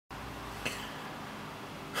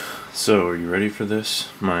So, are you ready for this?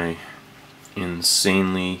 My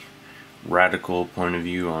insanely radical point of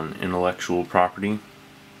view on intellectual property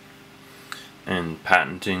and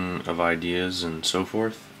patenting of ideas and so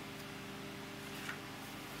forth.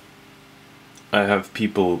 I have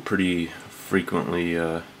people pretty frequently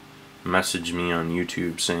message me on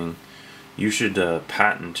YouTube saying, "You should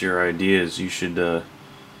patent your ideas. You should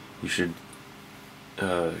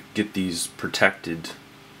get these protected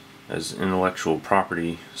as intellectual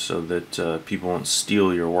property so that people won't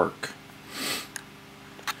steal your work."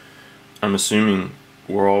 I'm assuming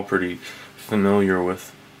we're all pretty familiar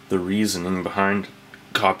with the reasoning behind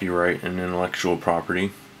copyright and intellectual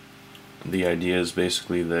property. The idea is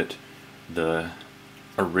basically that the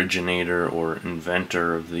originator or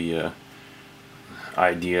inventor of the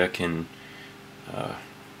idea can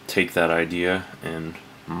take that idea and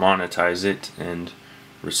monetize it and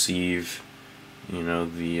receive,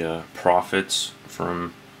 the profits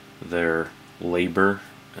from their labor.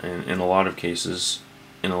 And in a lot of cases,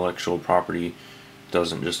 intellectual property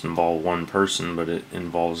doesn't just involve one person, but it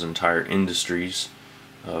involves entire industries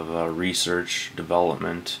of research,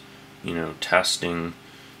 development, testing.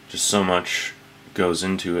 Just so much goes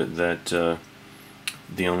into it that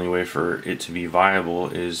the only way for it to be viable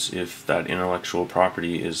is if that intellectual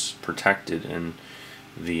property is protected and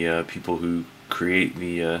the people who create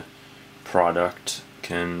the product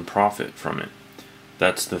can profit from it.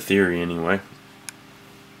 That's the theory anyway.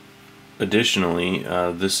 Additionally,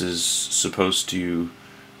 this is supposed to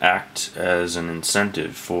act as an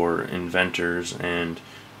incentive for inventors and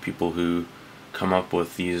people who come up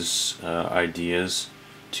with these ideas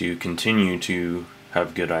to continue to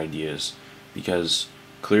have good ideas, because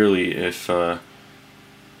clearly if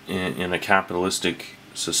in a capitalistic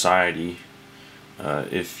society,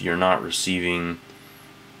 if you're not receiving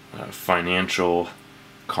financial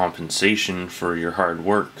compensation for your hard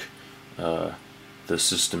work, the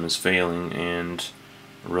system is failing, and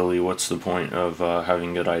really what's the point of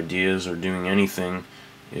having good ideas or doing anything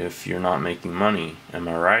if you're not making money? Am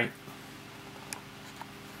I right?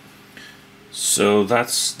 So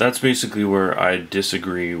that's basically where I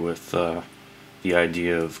disagree with the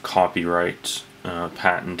idea of copyright,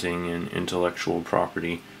 patenting, and intellectual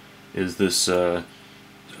property. Is this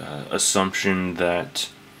assumption that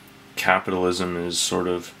capitalism is sort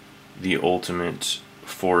of the ultimate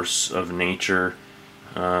force of nature,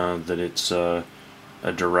 that it's a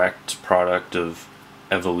direct product of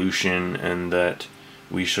evolution, and that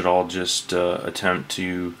we should all just attempt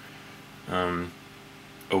to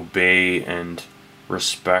obey and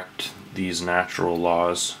respect these natural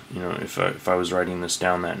laws. If I was writing this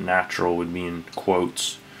down, that natural would be in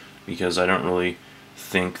quotes, because I don't really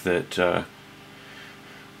think that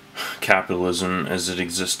capitalism as it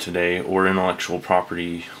exists today or intellectual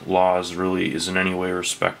property laws really is in any way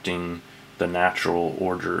respecting the natural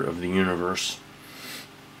order of the universe.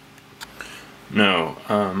 No,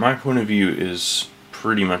 my point of view is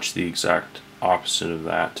pretty much the exact opposite of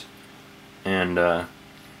that, and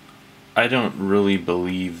I don't really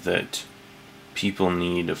believe that people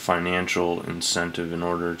need a financial incentive in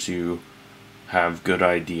order to have good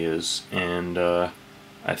ideas, and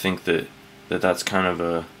I think that's kind of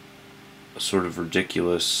a sort of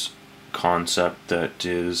ridiculous concept that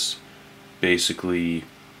is basically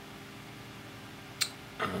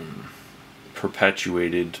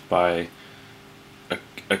perpetuated by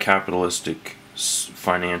a capitalistic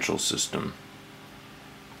financial system.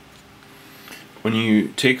 When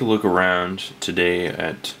you take a look around today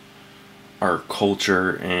at our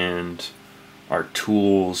culture and our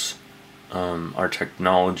tools, our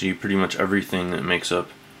technology, pretty much everything that makes up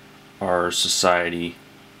our society,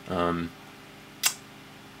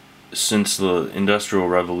 since the Industrial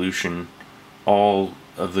Revolution, all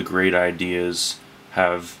of the great ideas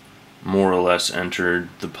have more or less entered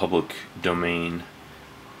the public domain,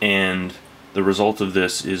 and the result of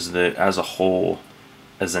this is that as a whole,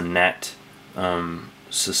 as a net,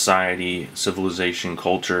 society, civilization,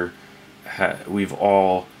 culture, we've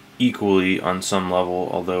all equally on some level,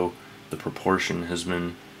 although the proportion has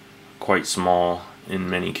been quite small in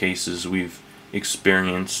many cases, we've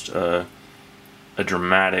experienced a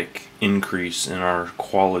dramatic increase in our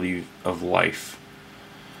quality of life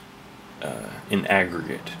in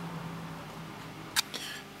aggregate.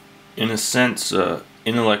 In a sense,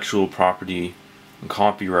 intellectual property and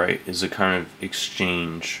copyright is a kind of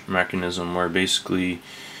exchange mechanism where basically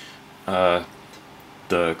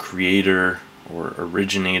the creator or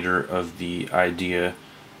originator of the idea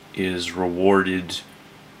is rewarded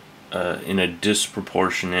in a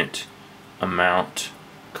disproportionate amount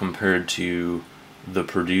compared to the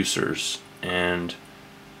producers, and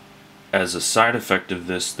as a side effect of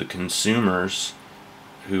this, the consumers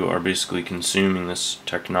who are basically consuming this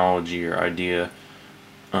technology or idea,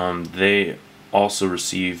 they also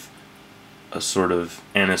receive a sort of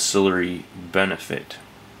ancillary benefit.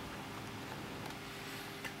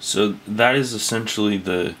 So that is essentially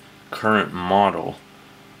the current model.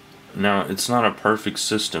 Now, it's not a perfect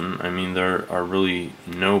system. I mean, there are really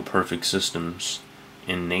no perfect systems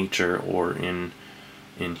in nature or in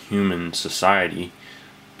human society,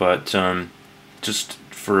 but just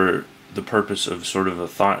for the purpose of sort of a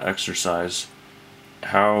thought exercise,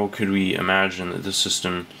 how could we imagine that the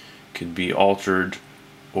system could be altered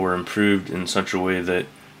or improved in such a way that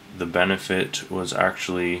the benefit was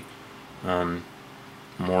actually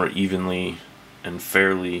more evenly and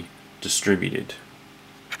fairly distributed?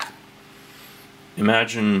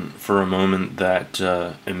 Imagine for a moment that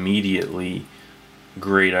immediately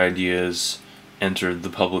great ideas entered the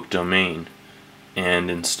public domain,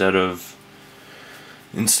 and instead of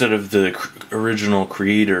the original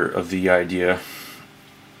creator of the idea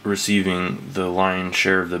receiving the lion's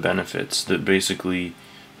share of the benefits, that basically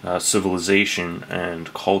civilization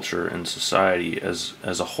and culture and society as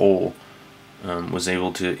a whole was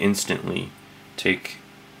able to instantly take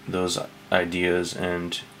those ideas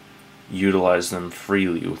and utilize them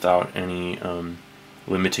freely without any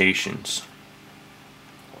limitations.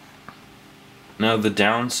 Now, the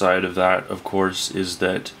downside of that, of course, is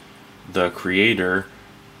that the creator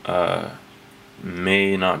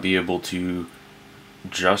may not be able to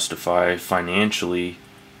justify financially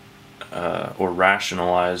or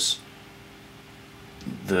rationalize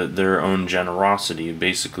their own generosity,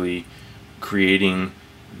 basically creating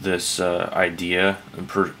this idea.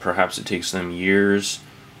 Perhaps it takes them years,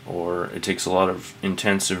 or it takes a lot of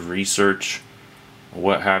intensive research,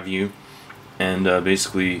 what have you, and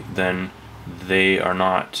basically then they are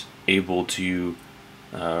not able to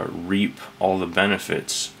reap all the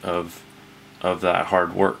benefits of that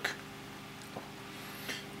hard work.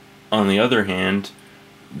 On the other hand,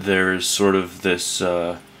 there's sort of this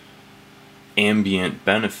ambient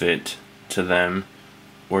benefit to them,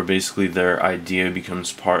 where basically their idea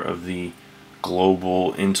becomes part of the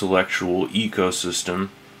global intellectual ecosystem.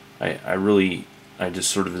 I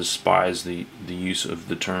just sort of despise the use of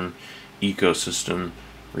the term ecosystem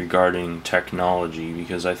regarding technology,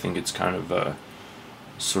 because I think it's kind of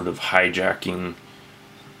sort of hijacking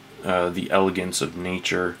the elegance of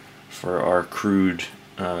nature for our crude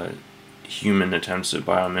human attempts at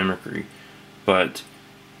biomimicry. But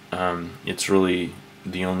it's really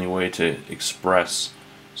the only way to express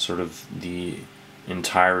sort of the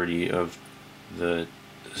entirety of the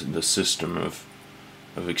system of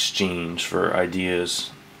exchange for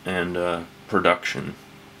ideas and production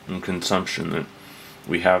and consumption that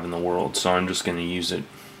we have in the world. So I'm just going to use it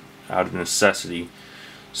out of necessity.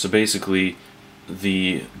 So basically,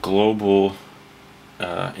 the global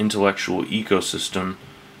intellectual ecosystem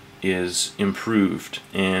is improved,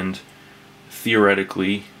 and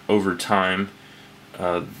theoretically, over time,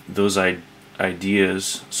 those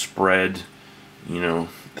ideas spread,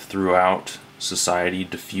 throughout society,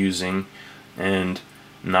 diffusing, and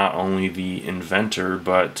not only the inventor,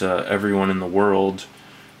 but everyone in the world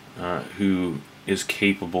who is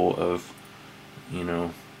capable of,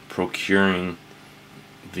 procuring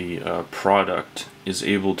the product is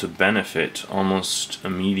able to benefit almost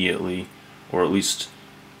immediately, or at least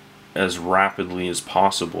as rapidly as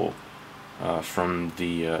possible, from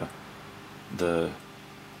the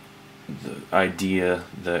idea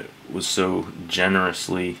that was so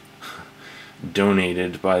generously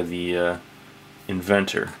donated by the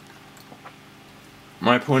inventor.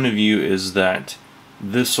 My point of view is that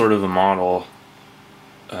this sort of a model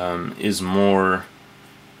is more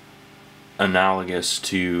analogous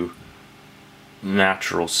to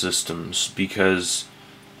natural systems, because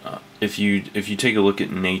if you take a look at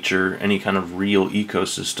nature, any kind of real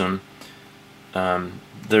ecosystem,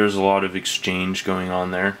 there's a lot of exchange going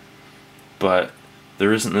on there, but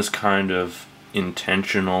there isn't this kind of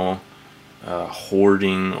intentional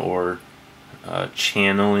hoarding or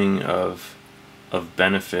channeling of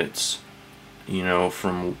benefits,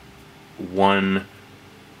 from one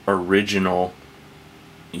original,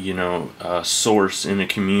 source in a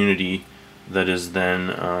community that is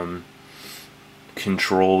then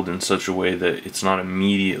controlled in such a way that it's not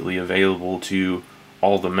immediately available to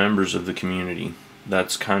all the members of the community.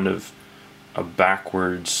 That's kind of a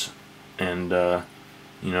backwards and a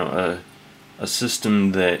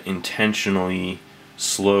system that intentionally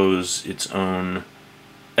slows its own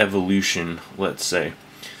evolution, let's say.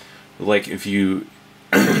 Like if you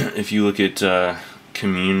look at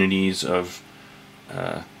communities of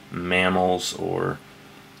mammals or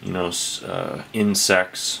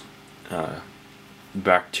insects,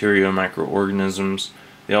 bacteria, microorganisms.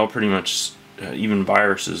 They all pretty much, even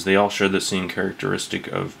viruses, they all share the same characteristic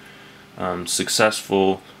of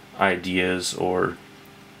successful ideas, or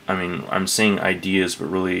I'm saying ideas, but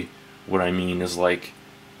really what I mean is like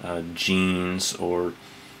genes or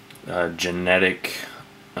genetic,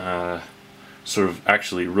 sort of,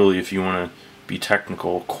 actually, really, if you want to be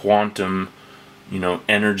technical, quantum,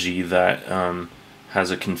 energy that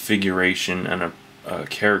has a configuration and a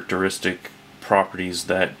characteristic properties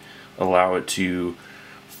that allow it to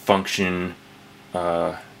function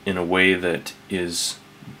in a way that is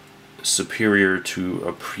superior to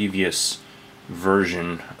a previous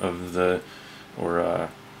version of the, or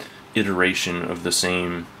iteration of the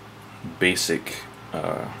same basic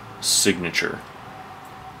signature.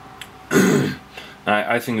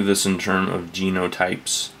 I think of this in terms of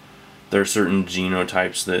genotypes. There are certain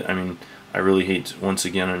genotypes that, I really hate, once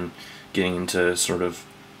again, I'm getting into sort of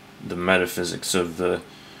the metaphysics of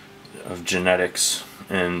genetics,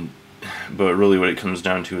 but really what it comes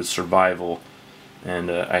down to is survival.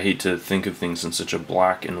 And I hate to think of things in such a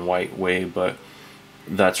black and white way, but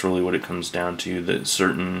that's really what it comes down to, that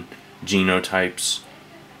certain genotypes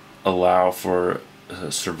allow for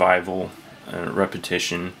survival and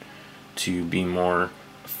repetition to be more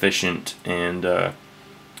efficient and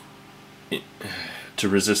to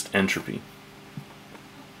resist entropy.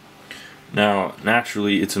 Now,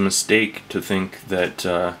 naturally, it's a mistake to think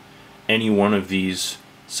that any one of these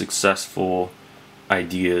successful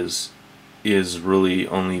ideas is really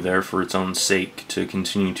only there for its own sake to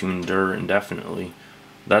continue to endure indefinitely.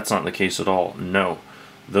 That's not the case at all. No.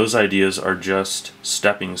 Those ideas are just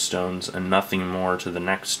stepping stones and nothing more to the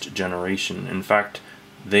next generation. In fact,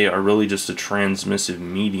 they are really just a transmissive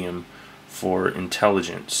medium for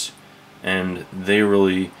intelligence. And they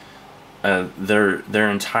really, their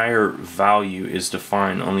entire value is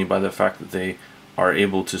defined only by the fact that they are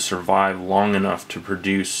able to survive long enough to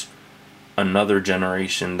produce another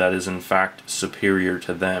generation that is in fact superior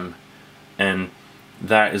to them. And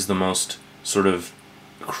that is the most sort of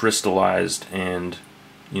crystallized and,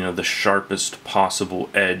 the sharpest possible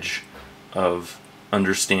edge of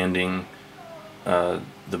understanding the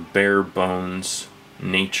bare bones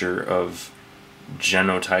nature of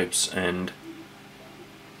genotypes and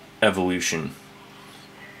evolution.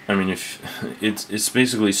 If it's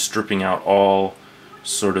basically stripping out all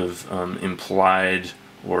sort of implied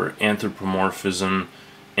or anthropomorphism,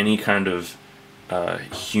 any kind of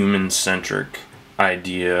human-centric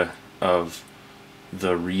idea of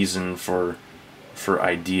the reason for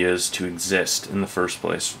ideas to exist in the first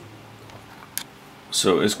place.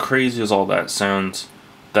 So as crazy as all that sounds,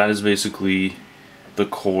 that is basically the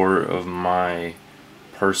core of my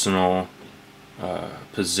personal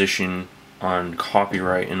position on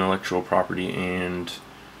copyright, intellectual property, and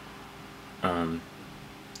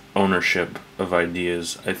ownership of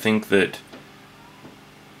ideas. I think that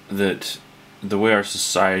the way our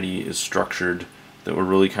society is structured, that we're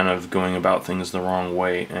really kind of going about things the wrong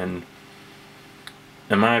way, and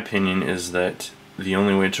in my opinion is that the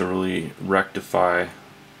only way to really rectify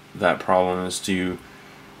that problem is to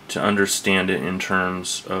understand it in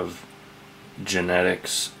terms of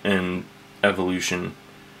genetics and evolution,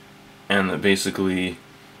 and that basically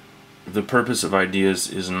the purpose of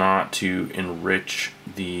ideas is not to enrich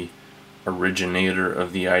the originator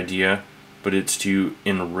of the idea, but it's to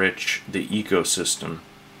enrich the ecosystem.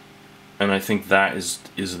 And I think that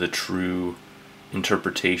is the true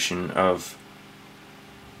interpretation of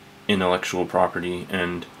intellectual property.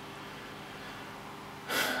 And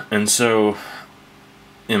so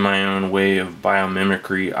in my own way of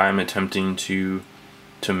biomimicry, I'm attempting to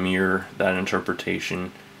mirror that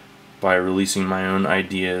interpretation by releasing my own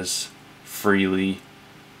ideas freely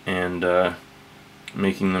and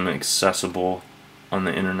making them accessible on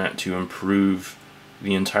the internet to improve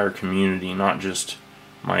the entire community, not just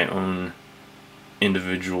my own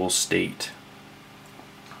individual state.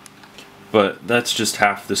 But that's just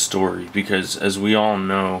half the story, because as we all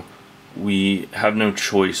know, we have no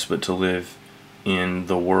choice but to live in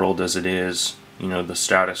the world as it is. The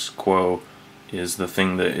status quo is the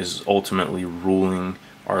thing that is ultimately ruling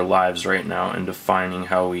our lives right now and defining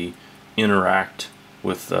how we interact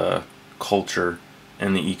with culture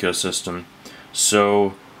and the ecosystem.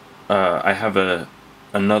 So I have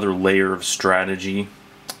another layer of strategy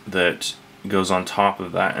that goes on top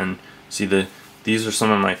of that. And see, these are some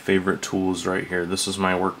of my favorite tools right here. This is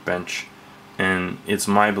my workbench, and it's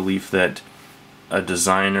my belief that a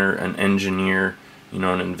designer, an engineer, an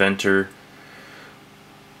inventor,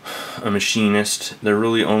 a machinist, they're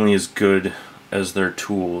really only as good as their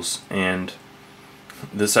tools. And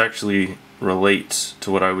this actually relates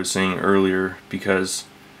to what I was saying earlier, because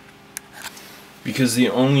the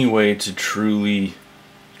only way to truly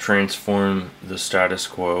transform the status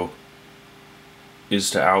quo is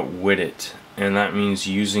to outwit it, and that means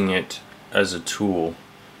using it as a tool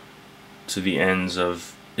to the ends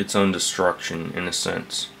of its own destruction, in a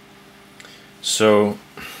sense. So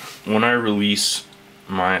when I release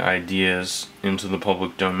my ideas into the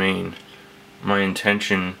public domain, my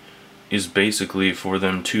intention is basically for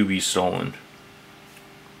them to be stolen.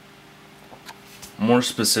 More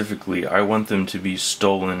specifically, I want them to be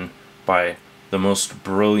stolen by the most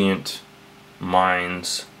brilliant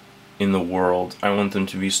minds in the world. I want them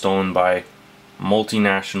to be stolen by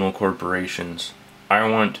multinational corporations. I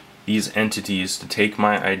want these entities to take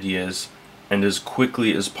my ideas and as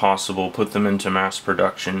quickly as possible put them into mass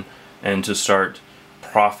production and to start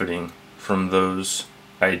profiting from those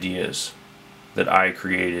ideas that I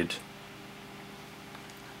created.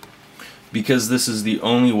 Because this is the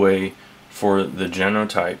only way for the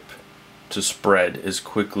genotype to spread as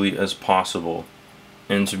quickly as possible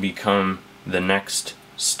and to become the next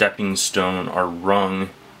stepping stone or rung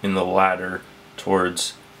in the ladder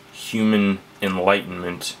towards human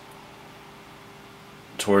enlightenment,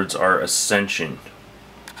 towards our ascension.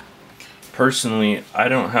 Personally, I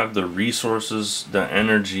don't have the resources, the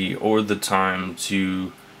energy, or the time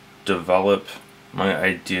to develop my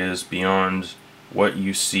ideas beyond what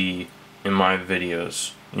you see in my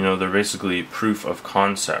videos. You know, they're basically proof of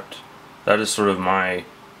concept. That is sort of my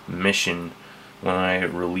mission when I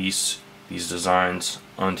release these designs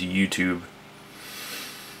onto YouTube.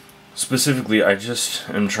 Specifically, I just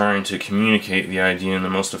am trying to communicate the idea in the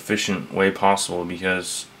most efficient way possible,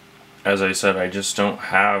 because, as I said, I just don't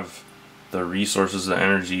have the resources, the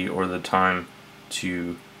energy, or the time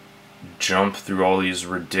to jump through all these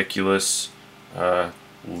ridiculous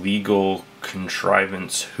legal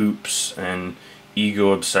contrivance hoops and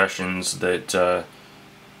ego obsessions that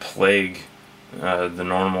plague the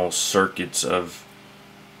normal circuits of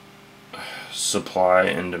supply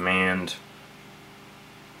and demand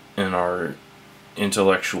in our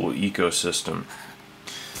intellectual ecosystem.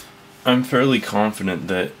 I'm fairly confident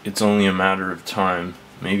that it's only a matter of time,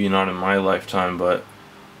 maybe not in my lifetime, but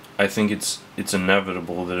I think it's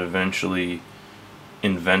inevitable that eventually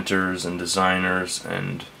inventors and designers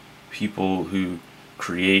and people who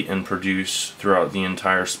create and produce throughout the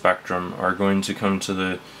entire spectrum are going to come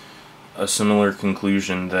to a similar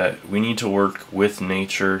conclusion that we need to work with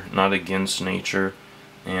nature, not against nature,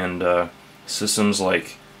 and systems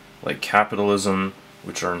like capitalism,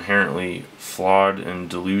 which are inherently flawed and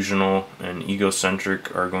delusional and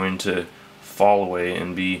egocentric, are going to fall away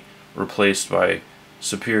and be replaced by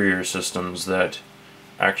superior systems that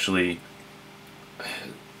actually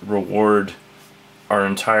reward our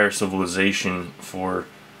entire civilization for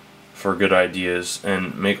good ideas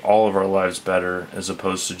and make all of our lives better, as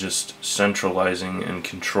opposed to just centralizing and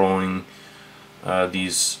controlling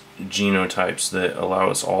these genotypes that allow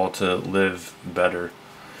us all to live better.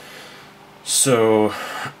 So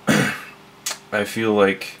I feel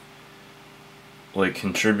like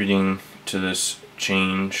contributing to this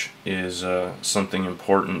change is something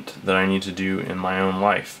important that I need to do in my own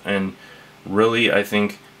life. And really, I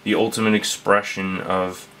think the ultimate expression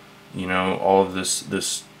of, you know, all of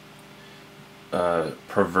this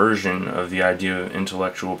perversion of the idea of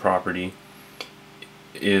intellectual property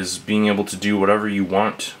is being able to do whatever you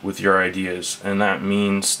want with your ideas. And that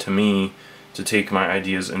means, to me, to take my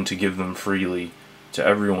ideas and to give them freely to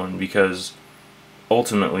everyone, because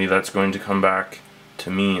ultimately that's going to come back to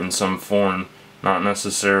me in some form, not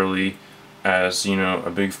necessarily as, you know, a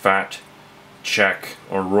big fat check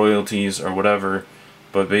or royalties or whatever,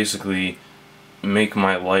 but basically make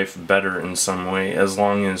my life better in some way, as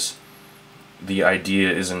long as the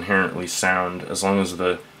idea is inherently sound, as long as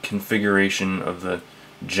the configuration of the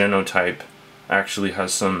genotype actually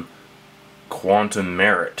has some quantum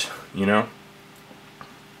merit, you know?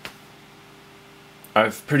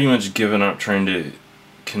 I've pretty much given up trying to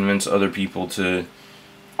convince other people to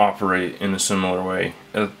operate in a similar way,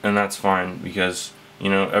 and that's fine, because, you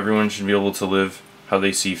know, everyone should be able to live how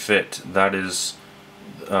they see fit. That is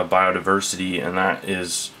biodiversity, and that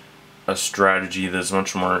is a strategy that's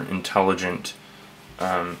much more intelligent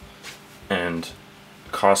and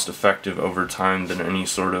cost-effective over time than any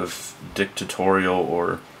sort of dictatorial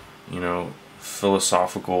or, you know,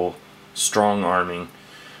 philosophical strong-arming.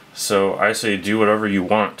 So I say, do whatever you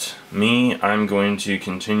want. Me, I'm going to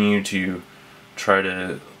continue to try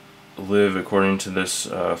to live according to this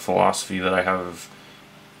philosophy that I have of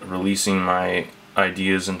releasing my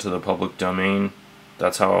ideas into the public domain.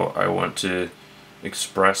 That's how I want to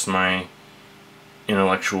express my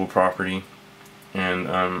intellectual property. And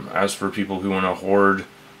as for people who want to hoard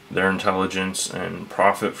their intelligence and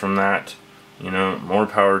profit from that, more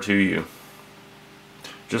power to you.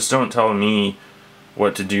 Just don't tell me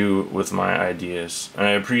what to do with my ideas. And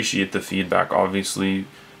I appreciate the feedback. Obviously,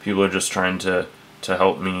 people are just trying to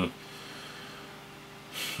help me,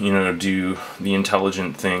 do the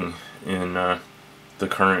intelligent thing in the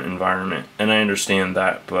current environment. And I understand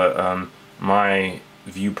that, but my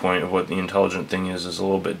viewpoint of what the intelligent thing is a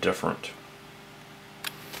little bit different.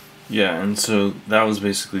 Yeah, and so that was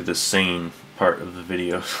basically the sane part of the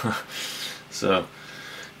video. So,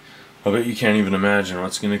 I bet you can't even imagine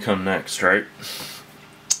what's going to come next, right?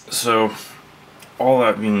 So, all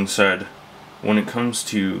that being said, when it comes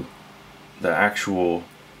to the actual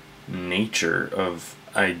nature of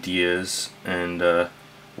ideas and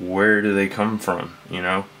where do they come from,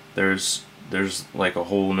 there's like a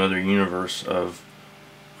whole nother universe of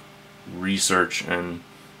research and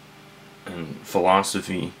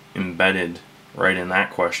philosophy embedded right in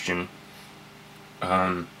that question.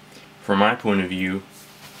 From my point of view,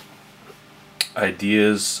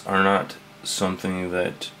 ideas are not something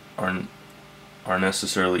that are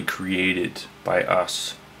necessarily created by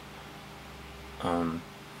us.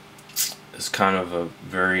 It's kind of a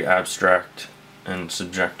very abstract and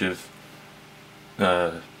subjective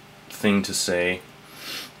thing to say,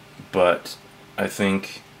 but I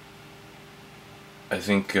think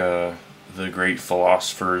the great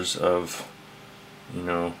philosophers of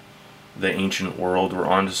the ancient world were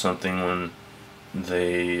onto something when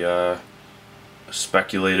they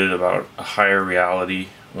speculated about a higher reality,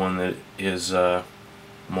 one that is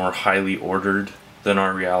more highly ordered than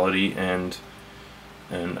our reality, and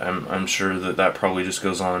I'm sure that probably just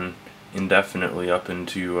goes on indefinitely up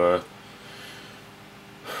into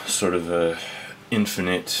sort of a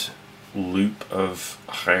infinite loop of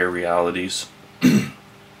higher realities.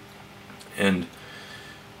 And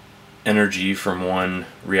energy from one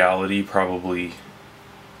reality probably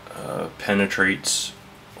penetrates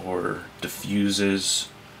or diffuses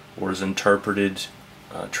or is interpreted,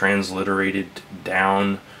 transliterated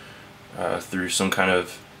down through some kind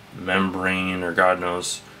of membrane or God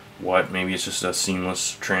knows what. Maybe it's just a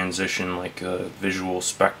seamless transition like a visual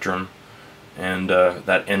spectrum, and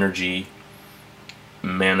that energy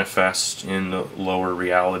manifests in the lower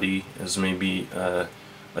reality as maybe a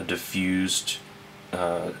diffused,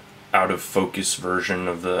 out of focus version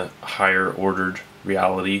of the higher ordered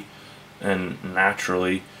reality, and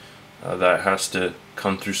naturally that has to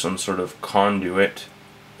come through some sort of conduit,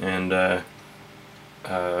 and I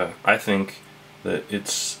think that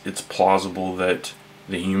it's plausible that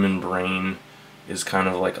the human brain is kind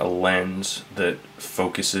of like a lens that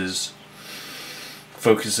focuses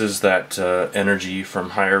that energy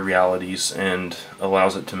from higher realities and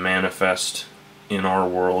allows it to manifest in our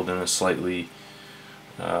world in a slightly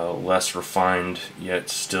less refined yet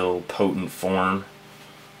still potent form.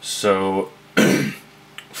 So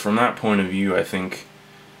from that point of view, I think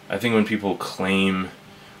when people claim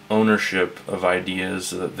ownership of ideas,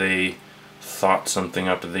 that they thought something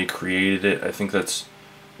up, that they created it, I think that's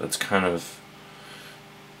kind of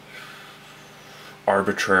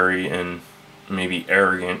arbitrary and maybe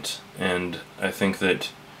arrogant, and I think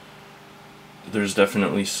that there's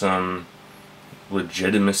definitely some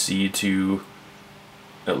legitimacy to,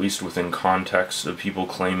 at least within context of people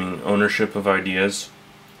claiming ownership of ideas,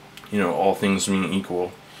 all things being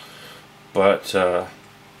equal. But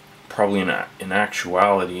probably in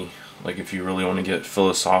actuality, like if you really want to get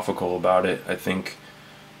philosophical about it, I think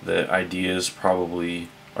that ideas probably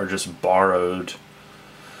are just borrowed,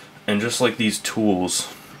 and just like these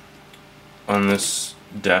tools on this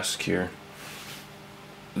desk here,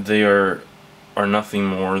 they are nothing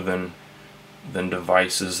more than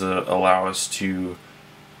devices that allow us to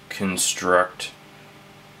construct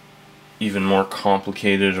even more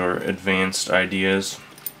complicated or advanced ideas,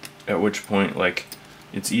 at which point, like,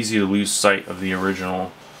 it's easy to lose sight of the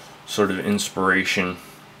original sort of inspiration.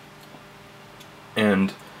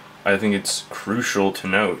 And I think it's crucial to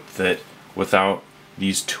note that without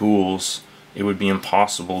these tools, it would be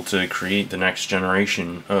impossible to create the next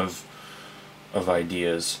generation of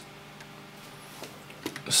ideas.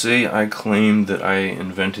 Say I claimed that I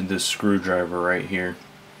invented this screwdriver right here,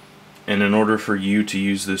 and in order for you to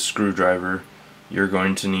use this screwdriver, you're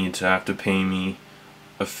going to need to have to pay me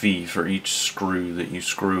a fee for each screw that you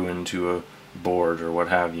screw into a board or what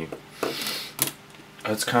have you.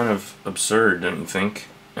 That's kind of absurd, don't you think?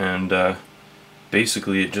 And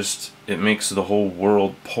basically it makes the whole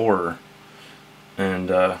world poorer,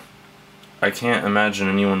 and I can't imagine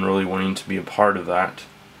anyone really wanting to be a part of that.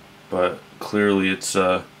 But clearly it's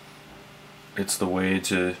it's the way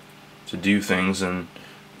to do things in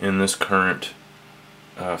this current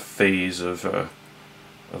phase of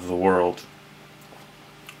the world.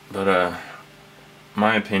 But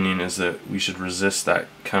my opinion is that we should resist that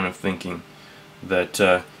kind of thinking.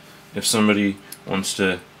 That if somebody wants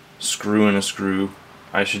to screw in a screw,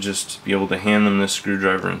 I should just be able to hand them this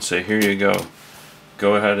screwdriver and say, here you go.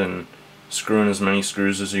 Go ahead and screw in as many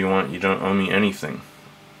screws as you want. You don't owe me anything.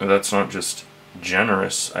 That's not just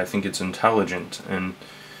generous. I think it's intelligent, and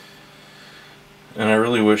I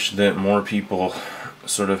really wish that more people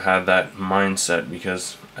sort of had that mindset,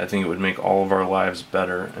 because I think it would make all of our lives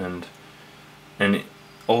better. And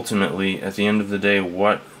ultimately, at the end of the day,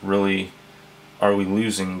 what really are we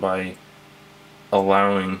losing by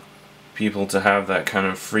allowing people to have that kind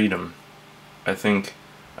of freedom? I think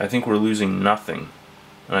we're losing nothing,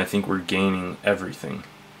 and I think we're gaining everything.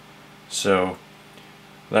 So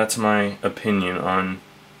that's my opinion on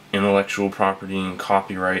intellectual property and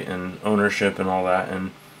copyright and ownership and all that.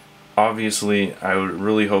 And obviously I would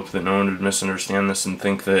really hope that no one would misunderstand this and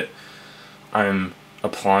think that I'm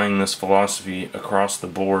applying this philosophy across the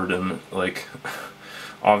board. And like,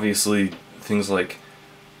 obviously things like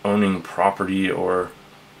owning property, or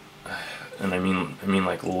and I mean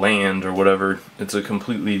like land or whatever, it's a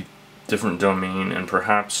completely different domain, and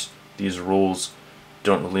perhaps these rules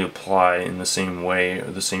don't really apply in the same way or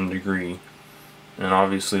the same degree. And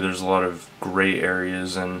obviously there's a lot of gray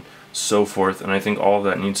areas and so forth, and I think all of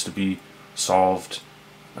that needs to be solved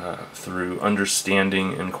through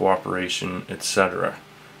understanding and cooperation, etc.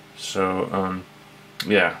 So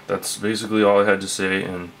yeah, that's basically all I had to say.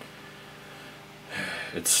 And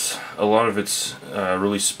it's a lot of it's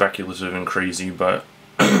really speculative and crazy, but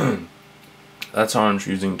that's how I'm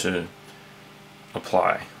choosing to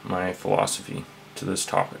apply my philosophy to this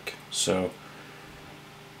topic. So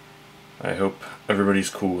I hope everybody's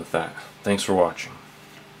cool with that. Thanks for watching.